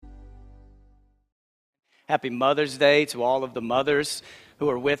Happy Mother's Day to all of the mothers who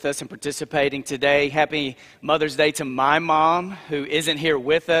are with us and participating today. Happy Mother's Day to my mom, who isn't here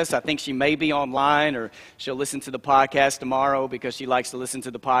with us. I think she may be online, or she'll listen to the podcast tomorrow because she likes to listen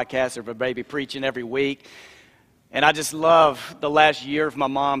to the podcast of her baby preaching every week. And I just love the last year of my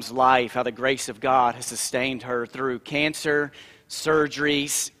mom's life, how the grace of God has sustained her through cancer,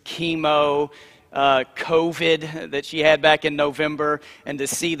 surgeries, chemo, COVID that she had back in November, and to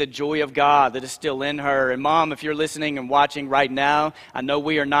see the joy of God that is still in her. And Mom, if you're listening and watching right now, I know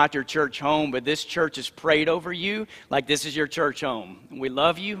we are not your church home, but this church has prayed over you like this is your church home. We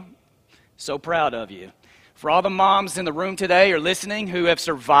love you, so proud of you. For all the moms in the room today or listening who have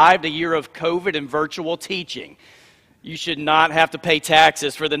survived a year of COVID and virtual teaching, you should not have to pay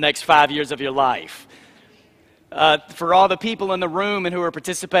taxes for the next 5 years of your life. For all the people in the room and who are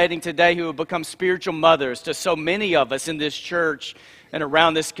participating today who have become spiritual mothers to so many of us in this church and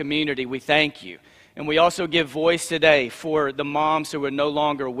around this community, we thank you. And we also give voice today for the moms who are no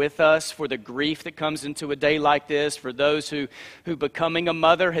longer with us, for the grief that comes into a day like this, for those who becoming a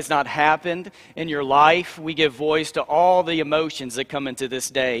mother has not happened in your life. We give voice to all the emotions that come into this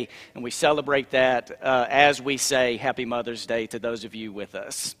day, and we celebrate that as we say Happy Mother's Day to those of you with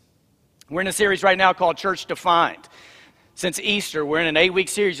us. We're in a series right now called Church Defined. Since Easter, we're in an 8-week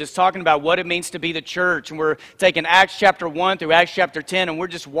series just talking about what it means to be the church. And we're taking Acts chapter 1 through Acts chapter 10, and we're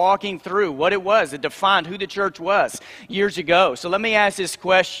just walking through what it was that defined who the church was years ago. So let me ask this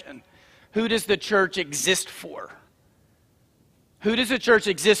question. Who does the church exist for? Who does the church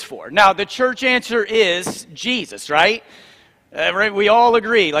exist for? Now, the church answer is Jesus, right? Right? We all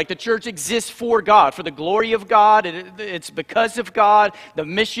agree, like the church exists for God, for the glory of God. It's because of God, the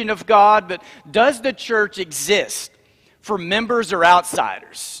mission of God. But does the church exist for members or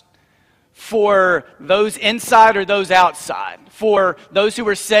outsiders? For those inside or those outside? For those who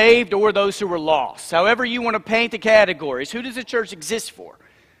are saved or those who are lost? However you want to paint the categories, who does the church exist for?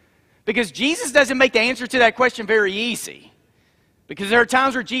 Because Jesus doesn't make the answer to that question very easy. Because there are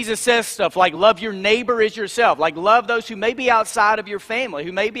times where Jesus says stuff like, love your neighbor as yourself. Like, love those who may be outside of your family,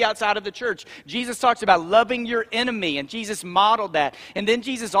 who may be outside of the church. Jesus talks about loving your enemy, and Jesus modeled that. And then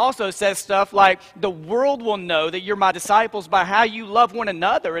Jesus also says stuff like, the world will know that you're my disciples by how you love one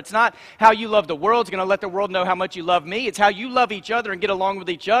another. It's not how you love the world. It's going to let the world know how much you love me. It's how you love each other and get along with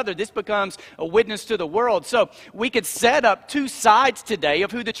each other. This becomes a witness to the world. So we could set up two sides today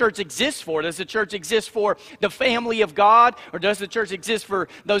of who the church exists for. Does the church exist for the family of God, or does the church exist for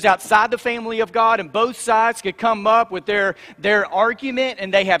those outside the family of God? And both sides could come up with their argument,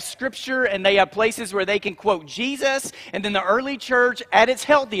 and they have scripture, and they have places where they can quote Jesus. And then the early church, at its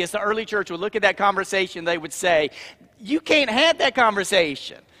healthiest, the early church would look at that conversation, they would say, you can't have that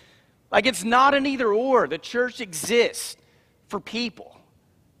conversation. Like, it's not an either or. The church exists for people,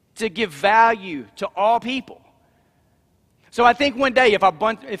 to give value to all people. So I think one day if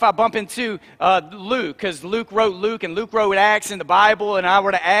I bump into Luke, because Luke wrote Luke and Luke wrote Acts in the Bible, and I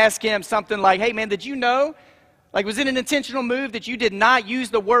were to ask him something like, hey man, did you know? Like, was it an intentional move that you did not use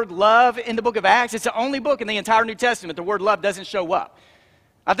the word love in the book of Acts? It's the only book in the entire New Testament the word love doesn't show up.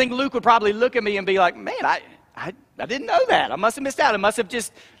 I think Luke would probably look at me and be like, man, I didn't know that. I must have missed out. I must have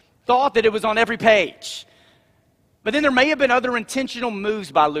just thought that it was on every page. But then there may have been other intentional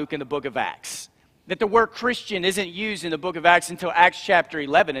moves by Luke in the book of Acts. That the word Christian isn't used in the book of Acts until Acts chapter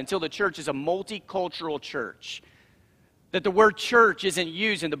 11, until the church is a multicultural church. That the word church isn't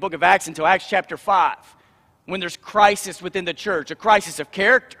used in the book of Acts until Acts chapter 5, when there's crisis within the church, a crisis of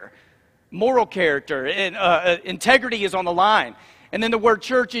character, moral character, and integrity is on the line. And then the word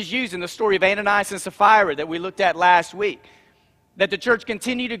church is used in the story of Ananias and Sapphira that we looked at last week. That the church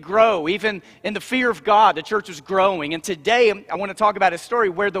continued to grow. Even in the fear of God, the church was growing. And today, I want to talk about a story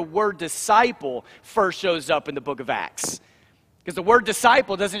where the word disciple first shows up in the book of Acts. Because the word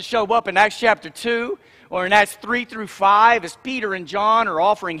disciple doesn't show up in Acts chapter 2 or in Acts 3 through 5 as Peter and John are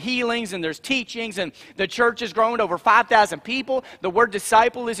offering healings and there's teachings and the church is growing to over 5,000 people. The word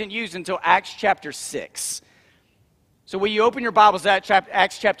disciple isn't used until Acts chapter 6. So will you open your Bibles at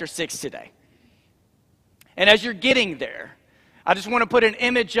Acts chapter 6 today? And as you're getting there, I just want to put an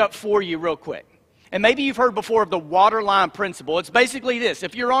image up for you real quick. And maybe you've heard before of the waterline principle. It's basically this.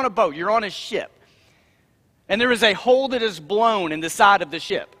 If you're on a boat, you're on a ship, and there is a hole that is blown in the side of the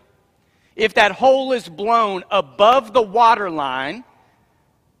ship. If that hole is blown above the waterline,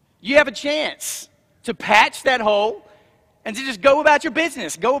 you have a chance to patch that hole and to just go about your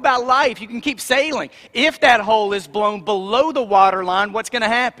business, go about life. You can keep sailing. If that hole is blown below the waterline, what's going to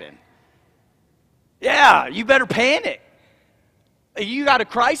happen? Yeah, you better panic. You got a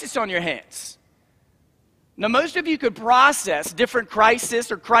crisis on your hands. Now, most of you could process different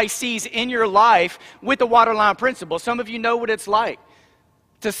crises or crises in your life with the waterline principle. Some of you know what it's like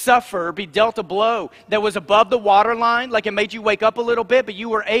to suffer or be dealt a blow that was above the waterline, like it made you wake up a little bit, but you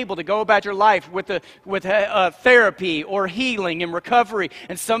were able to go about your life with therapy or healing and recovery.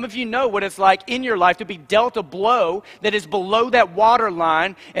 And some of you know what it's like in your life to be dealt a blow that is below that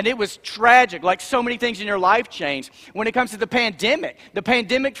waterline, and it was tragic, like so many things in your life changed. When it comes to the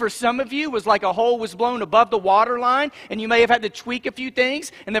pandemic for some of you was like a hole was blown above the waterline, and you may have had to tweak a few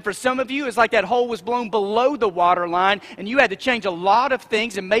things. And then for some of you, it's like that hole was blown below the waterline, and you had to change a lot of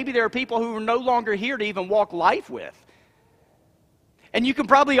things. And maybe there are people who are no longer here to even walk life with. And you can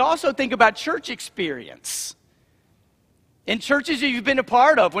probably also think about church experience. In churches that you've been a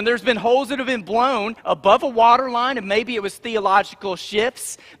part of, when there's been holes that have been blown above a waterline, and maybe it was theological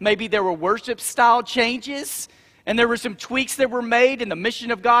shifts, maybe there were worship style changes, and there were some tweaks that were made, and the mission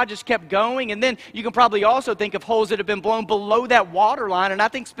of God just kept going. And then you can probably also think of holes that have been blown below that waterline. And I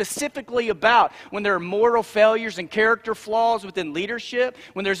think specifically about when there are moral failures and character flaws within leadership,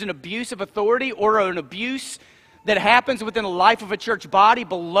 when there's an abuse of authority or an abuse that happens within the life of a church body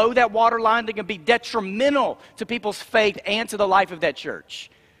below that waterline that can be detrimental to people's faith and to the life of that church.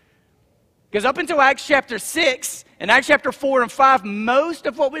 Because up until Acts chapter 6 and Acts chapter 4 and 5, most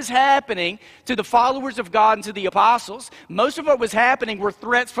of what was happening to the followers of God and to the apostles, most of what was happening were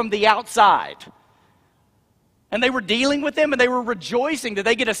threats from the outside. And they were dealing with them, and they were rejoicing that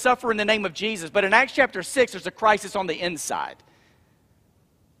they get to suffer in the name of Jesus. But in Acts chapter 6, there's a crisis on the inside.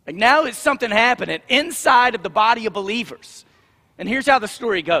 Like now it's something happening inside of the body of believers. And here's how the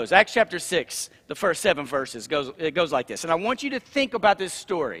story goes. Acts chapter 6, the first 7 verses, it goes like this. And I want you to think about this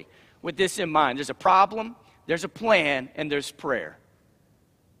story with this in mind. There's a problem, there's a plan, and there's prayer.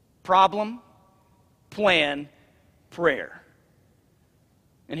 Problem, plan, prayer.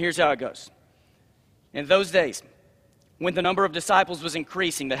 And here's how it goes. In those days, when the number of disciples was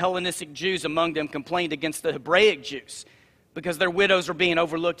increasing, the Hellenistic Jews among them complained against the Hebraic Jews because their widows were being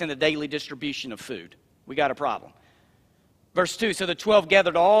overlooked in the daily distribution of food. We got a problem. Verse 2, so the 12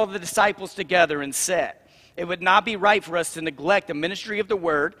 gathered all the disciples together and said, it would not be right for us to neglect the ministry of the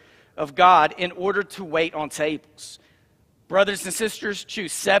word of God in order to wait on tables. Brothers and sisters,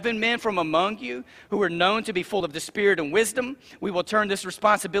 choose 7 men from among you who are known to be full of the Spirit and wisdom. We will turn this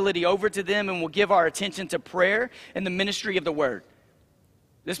responsibility over to them and will give our attention to prayer and the ministry of the word.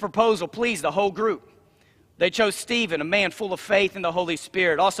 This proposal pleased the whole group. They chose Stephen, a man full of faith in the Holy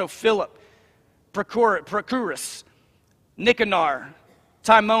Spirit. Also Philip, Prochorus, Nicanor,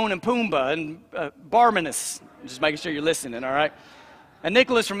 Timon and Pumbaa, and Barnabas. Just making sure you're listening, all right? And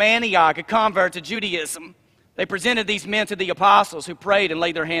Nicholas from Antioch, a convert to Judaism. They presented these men to the apostles who prayed and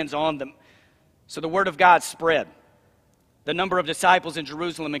laid their hands on them. So the word of God spread. The number of disciples in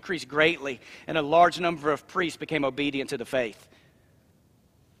Jerusalem increased greatly, and a large number of priests became obedient to the faith.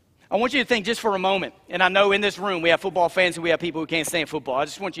 I want you to think just for a moment, and I know in this room we have football fans and we have people who can't stand football. I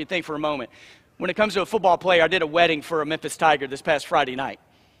just want you to think for a moment. When it comes to a football player, I did a wedding for a Memphis Tiger this past Friday night.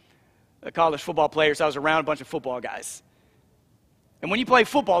 College football players, I was around a bunch of football guys. And when you play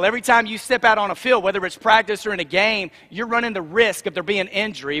football, every time you step out on a field, whether it's practice or in a game, you're running the risk of there being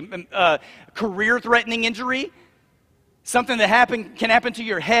injury, career-threatening injury, something that can happen to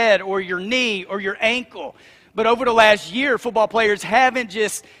your head or your knee or your ankle. But over the last year, football players haven't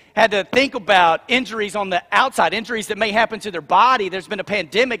just had to think about injuries on the outside, injuries that may happen to their body. There's been a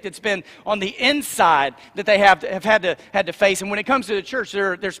pandemic that's been on the inside that they have had to face. And when it comes to the church,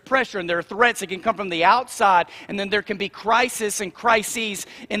 there's pressure and there are threats that can come from the outside, and then there can be crises and crises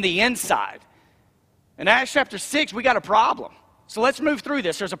in the inside. In Acts chapter 6, we got a problem. So let's move through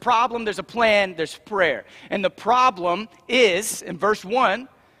this. There's a problem, there's a plan, there's prayer. And the problem is, in verse 1,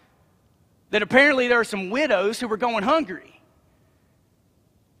 that apparently there are some widows who were going hungry.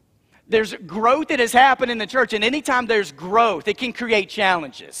 There's growth that has happened in the church, and anytime there's growth, it can create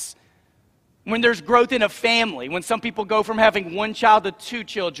challenges. When there's growth in a family, when some people go from having 1 child to 2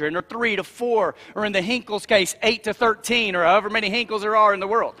 children, or 3 to 4, or in the Hinkles case, 8 to 13, or however many Hinkles there are in the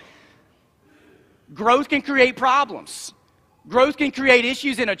world. Growth can create problems. Growth can create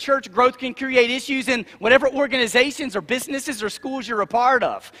issues in a church. Growth can create issues in whatever organizations or businesses or schools you're a part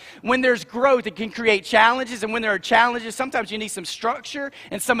of. When there's growth, it can create challenges. And when there are challenges, sometimes you need some structure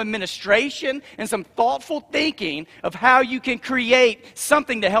and some administration and some thoughtful thinking of how you can create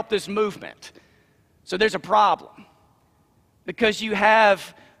something to help this movement. So there's a problem because you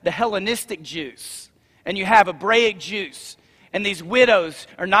have the Hellenistic Jews and you have Hebraic Jews. And these widows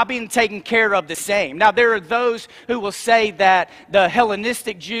are not being taken care of the same. Now, there are those who will say that the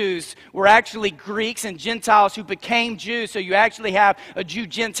Hellenistic Jews were actually Greeks and Gentiles who became Jews. So you actually have a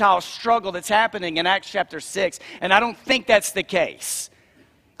Jew-Gentile struggle that's happening in Acts chapter 6. And I don't think that's the case.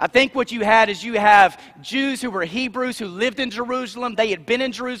 I think what you had is you have Jews who were Hebrews who lived in Jerusalem. They had been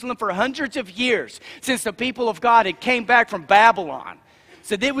in Jerusalem for hundreds of years since the people of God had came back from Babylon.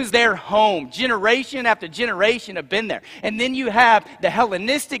 So it was their home. Generation after generation have been there. And then you have the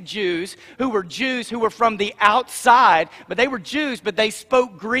Hellenistic Jews who were from the outside, but they were Jews, but they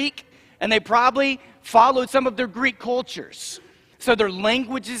spoke Greek, and they probably followed some of their Greek cultures. So their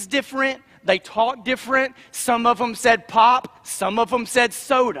language is different. They talk different. Some of them said pop. Some of them said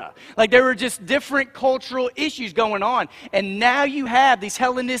soda. Like there were just different cultural issues going on. And now you have these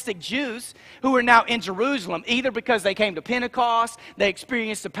Hellenistic Jews who are now in Jerusalem, either because they came to Pentecost, they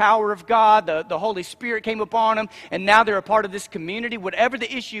experienced the power of God, the Holy Spirit came upon them, and now they're a part of this community. Whatever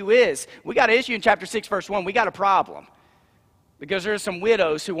the issue is, we got an issue in chapter 6, verse 1. We got a problem because there are some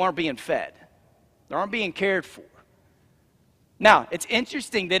widows who aren't being fed. They aren't being cared for. Now, it's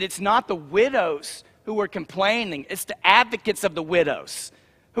interesting that it's not the widows who are complaining. It's the advocates of the widows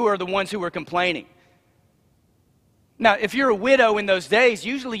who are the ones who are complaining. Now, if you're a widow in those days,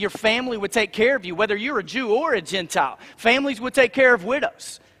 usually your family would take care of you, whether you're a Jew or a Gentile. Families would take care of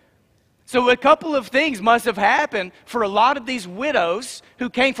widows. So a couple of things must have happened for a lot of these widows who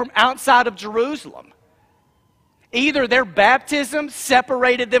came from outside of Jerusalem. Either their baptism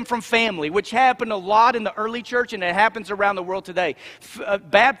separated them from family, which happened a lot in the early church, and it happens around the world today.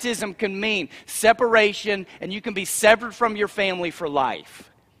 Baptism can mean separation, and you can be severed from your family for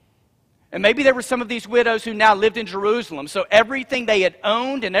life. And maybe there were some of these widows who now lived in Jerusalem. So everything they had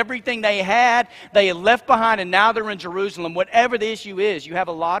owned and everything they had left behind, and now they're in Jerusalem. Whatever the issue is, you have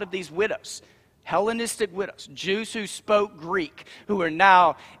a lot of these widows, Hellenistic widows, Jews who spoke Greek, who are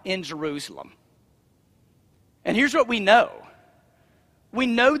now in Jerusalem. And here's what we know. We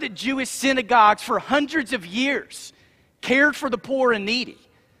know that Jewish synagogues for hundreds of years cared for the poor and needy.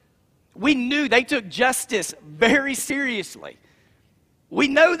 We knew they took justice very seriously. We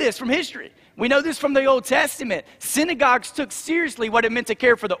know this from history. We know this from the Old Testament. Synagogues took seriously what it meant to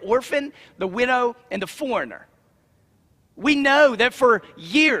care for the orphan, the widow, and the foreigner. We know that for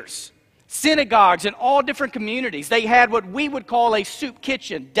years, synagogues in all different communities, they had what we would call a soup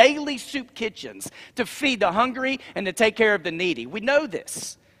kitchen, daily soup kitchens, to feed the hungry and to take care of the needy. We know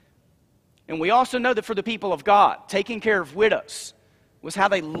this. And we also know that for the people of God, taking care of widows was how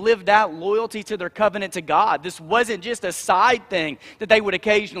they lived out loyalty to their covenant to God. This wasn't just a side thing that they would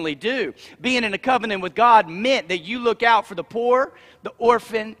occasionally do. Being in a covenant with God meant that you look out for the poor, the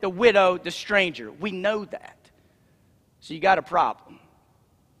orphan, the widow, the stranger. We know that. So you got a problem.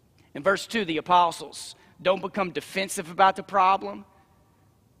 In verse 2, the apostles don't become defensive about the problem,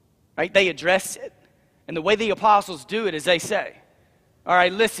 right? They address it. And the way the apostles do it is they say, all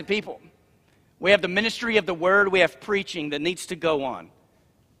right, listen, people. We have the ministry of the word. We have preaching that needs to go on.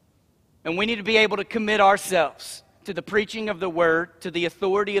 And we need to be able to commit ourselves to the preaching of the word, to the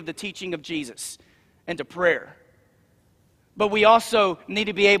authority of the teaching of Jesus, and to prayer. But we also need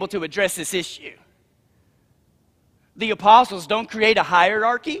to be able to address this issue. The apostles don't create a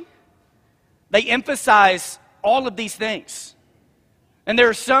hierarchy. They emphasize all of these things. And there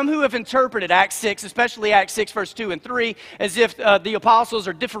are some who have interpreted Acts 6, especially Acts 6, verse 2 and 3, as if the apostles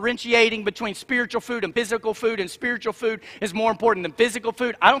are differentiating between spiritual food and physical food, and spiritual food is more important than physical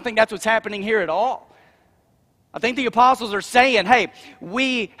food. I don't think that's what's happening here at all. I think the apostles are saying, hey,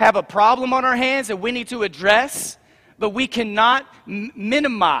 we have a problem on our hands that we need to address, but we cannot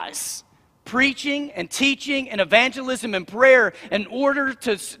minimize preaching and teaching and evangelism and prayer in order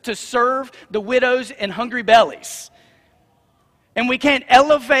to serve the widows and hungry bellies. And we can't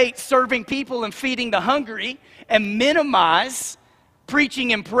elevate serving people and feeding the hungry and minimize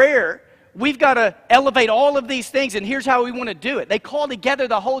preaching and prayer. We've got to elevate all of these things, and here's how we want to do it. They call together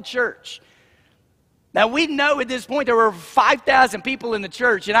the whole church. Now, we know at this point there were 5,000 people in the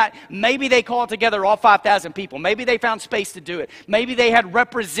church, and maybe they called together all 5,000 people. Maybe they found space to do it. Maybe they had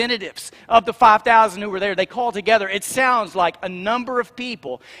representatives of the 5,000 who were there. They called together. It sounds like a number of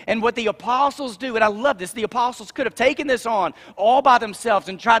people. And what the apostles do, and I love this, the apostles could have taken this on all by themselves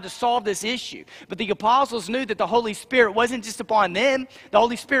and tried to solve this issue. But the apostles knew that the Holy Spirit wasn't just upon them. The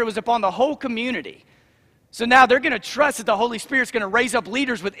Holy Spirit was upon the whole community. So now they're going to trust that the Holy Spirit's going to raise up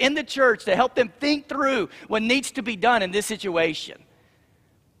leaders within the church to help them think through what needs to be done in this situation.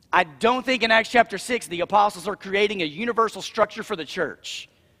 I don't think in Acts chapter 6 the apostles are creating a universal structure for the church.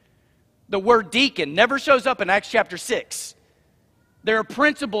 The word deacon never shows up in Acts chapter 6. There are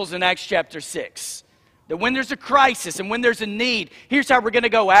principles in Acts chapter 6. That when there's a crisis and when there's a need, here's how we're going to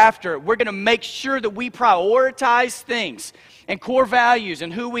go after it. We're going to make sure that we prioritize things and core values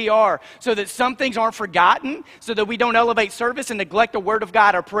and who we are so that some things aren't forgotten, so that we don't elevate service and neglect the Word of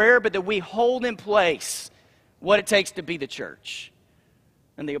God or prayer, but that we hold in place what it takes to be the church.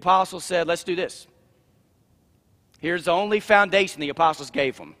 And the apostles said, let's do this. Here's the only foundation the apostles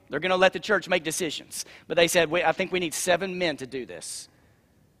gave them. They're going to let the church make decisions. But they said, I think we need 7 men to do this.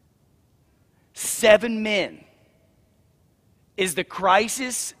 7 men. Is the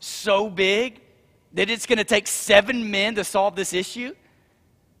crisis so big that it's going to take 7 men to solve this issue?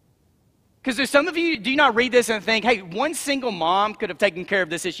 Because there's some of you, do you not read this and think, hey, one single mom could have taken care of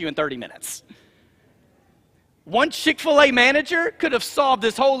this issue in 30 minutes. One Chick-fil-A manager could have solved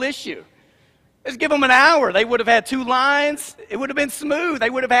this whole issue. Let's give them an hour. They would have had 2 lines. It would have been smooth. They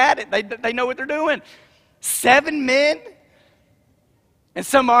would have had it. They know what they're doing. 7 men. And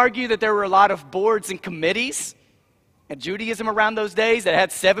some argue that there were a lot of boards and committees in Judaism around those days that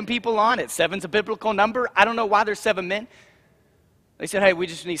had 7 people on it. 7's a biblical number. I don't know why there's 7 men. They said, hey, we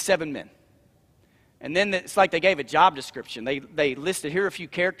just need 7 men. And then it's like they gave a job description. They listed, here are a few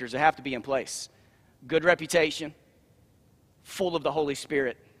characters that have to be in place. Good reputation, full of the Holy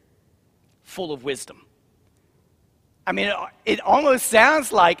Spirit, full of wisdom. I mean, it almost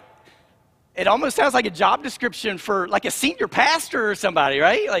sounds like a job description for like a senior pastor or somebody,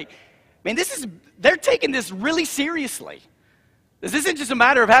 right? Like, I mean, they're taking this really seriously. This isn't just a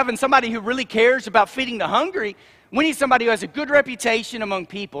matter of having somebody who really cares about feeding the hungry. We need somebody who has a good reputation among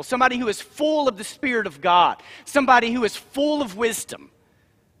people, somebody who is full of the Spirit of God, somebody who is full of wisdom.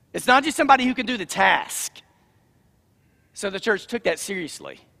 It's not just somebody who can do the task. So the church took that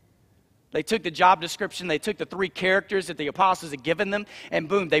seriously. They took the job description, they took the 3 characters that the apostles had given them, and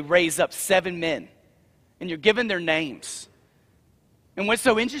boom, they raised up 7 men. And you're given their names. And what's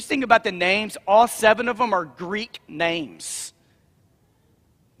so interesting about the names, all 7 of them are Greek names.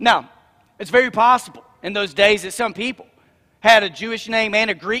 Now, it's very possible in those days that some people had a Jewish name and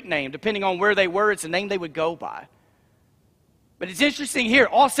a Greek name. Depending on where they were, it's the name they would go by. But it's interesting here,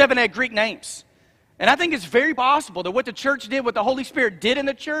 all 7 had Greek names. And I think it's very possible that what the church did, what the Holy Spirit did in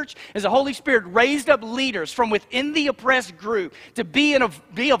the church, is the Holy Spirit raised up leaders from within the oppressed group to be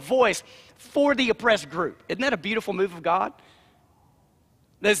a voice for the oppressed group. Isn't that a beautiful move of God?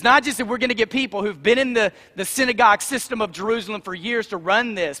 It's not just that we're going to get people who've been in the synagogue system of Jerusalem for years to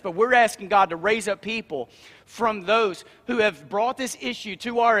run this, but we're asking God to raise up people from those who have brought this issue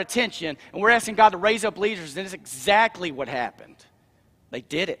to our attention, and we're asking God to raise up leaders, and it's exactly what happened. They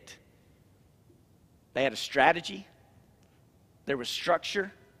did it. They had a strategy. There was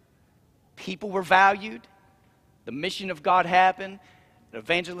structure. People were valued. The mission of God happened. The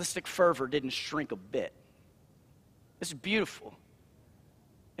evangelistic fervor didn't shrink a bit. This is beautiful.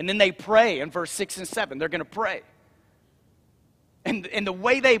 And then they pray in verse 6 and 7. They're going to pray. And the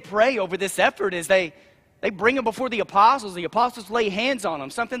way they pray over this effort is they bring them before the apostles. The apostles lay hands on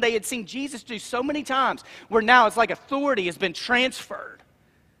them, something they had seen Jesus do so many times, where now it's like authority has been transferred.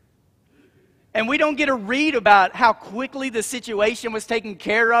 And we don't get to read about how quickly the situation was taken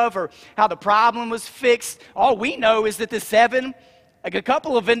care of or how the problem was fixed. All we know is that the 7, like a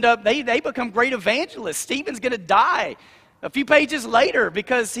couple of they become great evangelists. Stephen's going to die a few pages later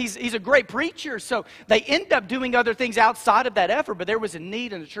because he's a great preacher. So they end up doing other things outside of that effort, but there was a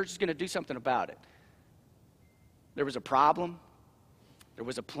need and the church is going to do something about it. There was a problem. There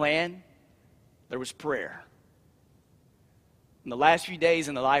was a plan. There was prayer. In the last few days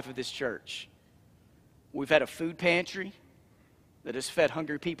in the life of this church, we've had a food pantry that has fed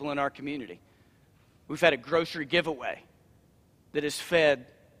hungry people in our community. We've had a grocery giveaway that has fed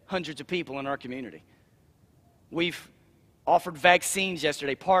hundreds of people in our community. We've offered vaccines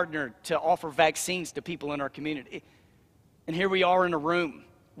yesterday, partnered to offer vaccines to people in our community. And here we are in a room,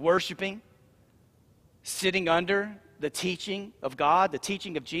 worshiping, sitting under the teaching of God, the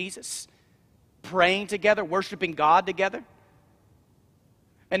teaching of Jesus, praying together, worshiping God together.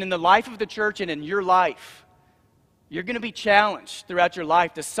 And in the life of the church and in your life, you're going to be challenged throughout your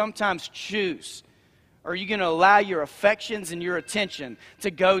life to sometimes choose. Are you going to allow your affections and your attention to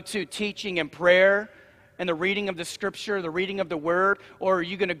go to teaching and prayer and the reading of the Scripture, the reading of the Word, or are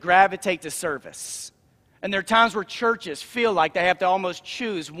you going to gravitate to service? And there are times where churches feel like they have to almost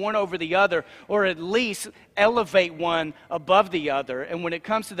choose one over the other, or at least elevate one above the other. And when it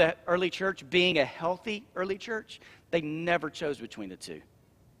comes to the early church being a healthy early church, they never chose between the two.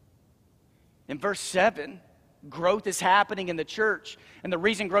 In verse 7, growth is happening in the church. And the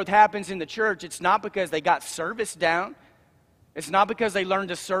reason growth happens in the church, it's not because they got service down. It's not because they learned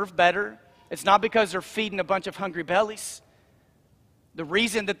to serve better. It's not because they're feeding a bunch of hungry bellies. The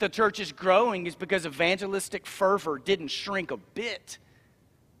reason that the church is growing is because evangelistic fervor didn't shrink a bit.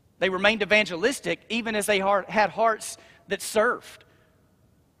 They remained evangelistic even as they had hearts that served.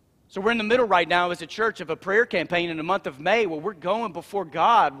 So we're in the middle right now as a church of a prayer campaign in the month of May where we're going before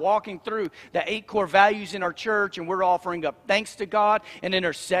God, walking through the 8 core values in our church, and we're offering up thanks to God and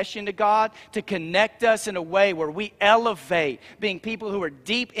intercession to God to connect us in a way where we elevate being people who are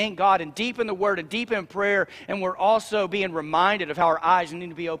deep in God and deep in the Word and deep in prayer, and we're also being reminded of how our eyes need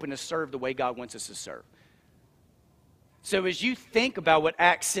to be open to serve the way God wants us to serve. So as you think about what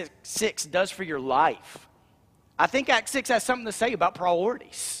Acts 6 does for your life, I think Acts 6 has something to say about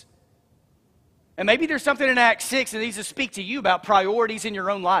priorities. And maybe there's something in Acts 6 that needs to speak to you about priorities in your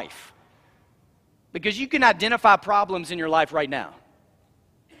own life. Because you can identify problems in your life right now.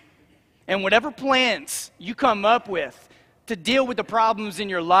 And whatever plans you come up with to deal with the problems in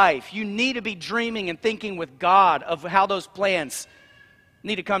your life, you need to be dreaming and thinking with God of how those plans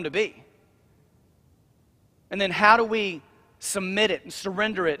need to come to be. And then how do we submit it and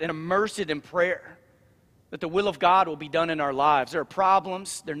surrender it and immerse it in prayer? That the will of God will be done in our lives. There are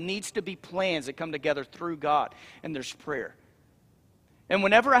problems. There needs to be plans that come together through God. And there's prayer. And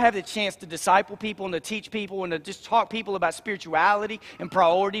whenever I have the chance to disciple people and to teach people and to just talk people about spirituality and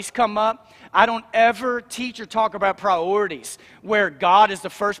priorities come up, I don't ever teach or talk about priorities where God is the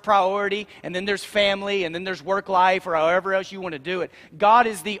first priority and then there's family and then there's work life or however else you want to do it. God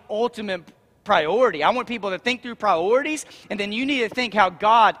is the ultimate priority. I want people to think through priorities, and then you need to think how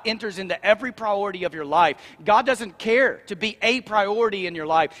God enters into every priority of your life. God doesn't care to be a priority in your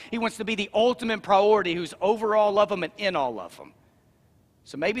life. He wants to be the ultimate priority who's over all of them and in all of them.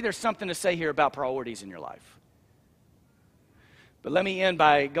 So maybe there's something to say here about priorities in your life. But let me end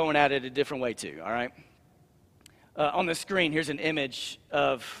by going at it a different way too, all right? On the screen, here's an image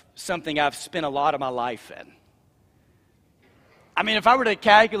of something I've spent a lot of my life in. I mean, if I were to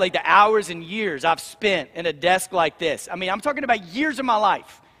calculate the hours and years I've spent in a desk like this, I mean, I'm talking about years of my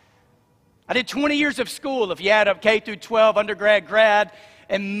life. I did 20 years of school, if you add up K through 12, undergrad, grad,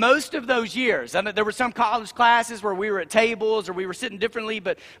 and most of those years, I know there were some college classes where we were at tables or we were sitting differently,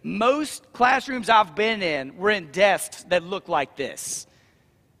 but most classrooms I've been in were in desks that looked like this.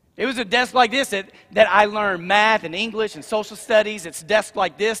 It was a desk like this that I learned math and English and social studies. It's desks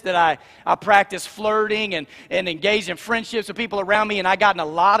like this that I practiced flirting and engaged in friendships with people around me, and I got in a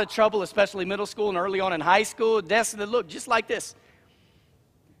lot of trouble, especially middle school and early on in high school. Desks that looked just like this.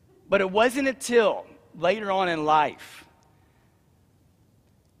 But it wasn't until later on in life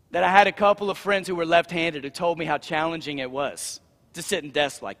that I had a couple of friends who were left-handed who told me how challenging it was to sit in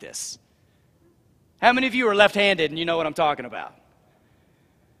desks like this. How many of you are left-handed and you know what I'm talking about?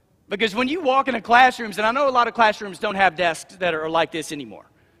 Because when you walk into classrooms, and I know a lot of classrooms don't have desks that are like this anymore,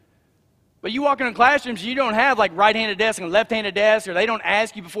 but you walk into classrooms and you don't have like right-handed desks and left-handed desks, or they don't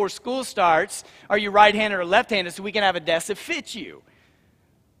ask you before school starts, are you right-handed or left-handed, so we can have a desk that fits you.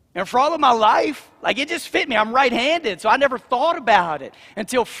 And for all of my life, like it just fit me. I'm right-handed, so I never thought about it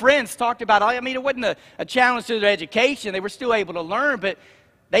until friends talked about it. I mean, it wasn't a challenge to their education. They were still able to learn, but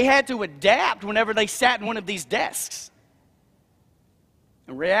they had to adapt whenever they sat in one of these desks.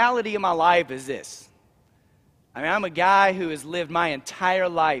 The reality of my life is this. I mean, I'm a guy who has lived my entire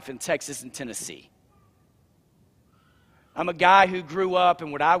life in Texas and Tennessee. I'm a guy who grew up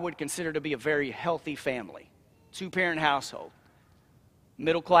in what I would consider to be a very healthy family. 2-parent household.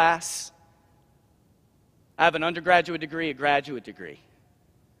 Middle class. I have an undergraduate degree, a graduate degree.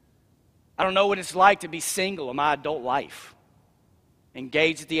 I don't know what it's like to be single in my adult life.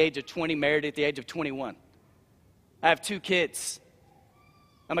 Engaged at the age of 20, married at the age of 21. I have 2 kids.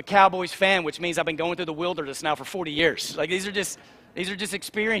 I'm a Cowboys fan, which means I've been going through the wilderness now for 40 years. Like these are just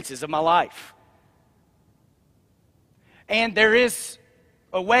experiences of my life. And there is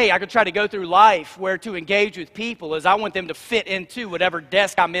a way I could try to go through life where to engage with people is I want them to fit into whatever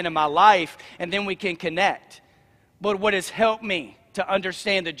desk I'm in my life, and then we can connect. But what has helped me to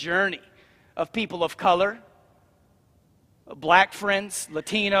understand the journey of people of color, black friends,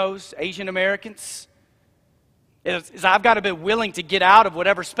 Latinos, Asian Americans, is I've got to be willing to get out of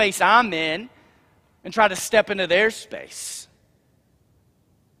whatever space I'm in and try to step into their space.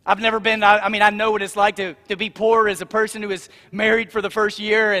 I've never been, I know what it's like to be poor as a person who was married for the first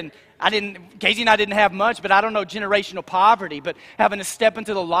year, and Casey and I didn't have much, but I don't know generational poverty, but having to step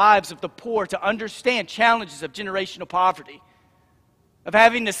into the lives of the poor to understand challenges of generational poverty, of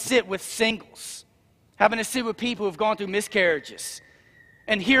having to sit with singles, having to sit with people who have gone through miscarriages,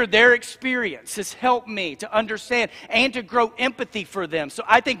 and hear their experience has helped me to understand and to grow empathy for them. So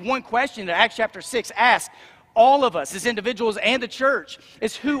I think one question that Acts chapter 6 asks, all of us as individuals and the church,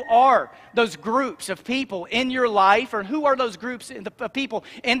 is who are those groups of people in your life, or who are those groups of people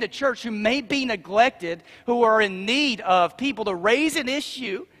in the church who may be neglected, who are in need of people to raise an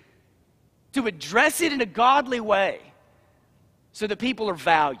issue, to address it in a godly way so that people are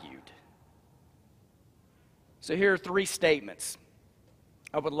valued. So here are 3 statements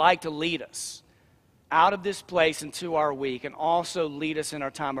I would like to lead us out of this place into our week, and also lead us in our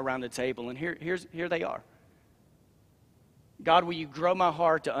time around the table. And here they are. God, will you grow my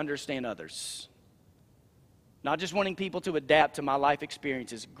heart to understand others? Not just wanting people to adapt to my life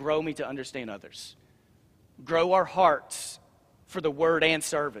experiences. Grow me to understand others. Grow our hearts for the word and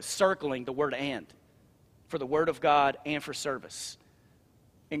service, circling the word and, for the word of God and for service.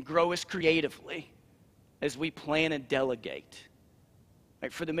 And grow us creatively as we plan and delegate,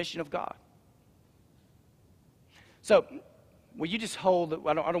 like, for the mission of God. So, will you just hold,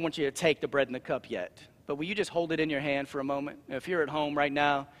 I don't want you to take the bread and the cup yet, but will you just hold it in your hand for a moment? If you're at home right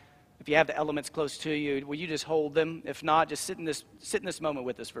now, if you have the elements close to you, will you just hold them? If not, just sit in this moment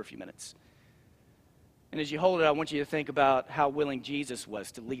with us for a few minutes. And as you hold it, I want you to think about how willing Jesus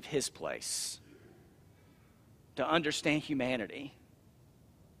was to leave his place, to understand humanity,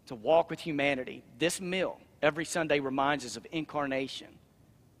 to walk with humanity. This meal every Sunday reminds us of incarnation,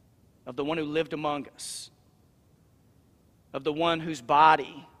 of the one who lived among us, of the one whose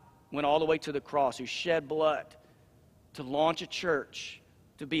body went all the way to the cross, who shed blood to launch a church,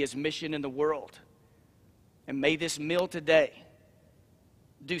 to be his mission in the world. And may this meal today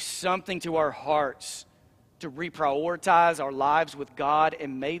do something to our hearts to reprioritize our lives with God,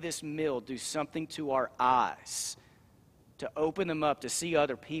 and may this meal do something to our eyes to open them up to see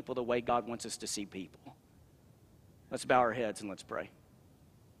other people the way God wants us to see people. Let's bow our heads and let's pray.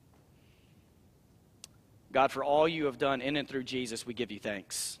 God, for all you have done in and through Jesus, we give you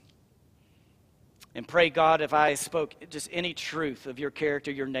thanks. And pray, God, if I spoke just any truth of your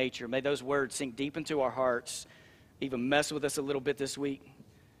character, your nature, may those words sink deep into our hearts, even mess with us a little bit this week,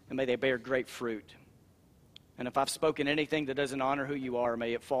 and may they bear great fruit. And if I've spoken anything that doesn't honor who you are,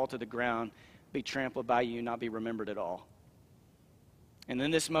 may it fall to the ground, be trampled by you, not be remembered at all. And in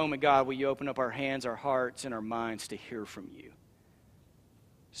this moment, God, will you open up our hands, our hearts, and our minds to hear from you.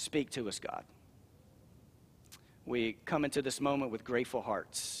 Speak to us, God. We come into this moment with grateful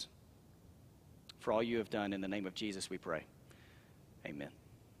hearts for all you have done. In the name of Jesus we pray. Amen.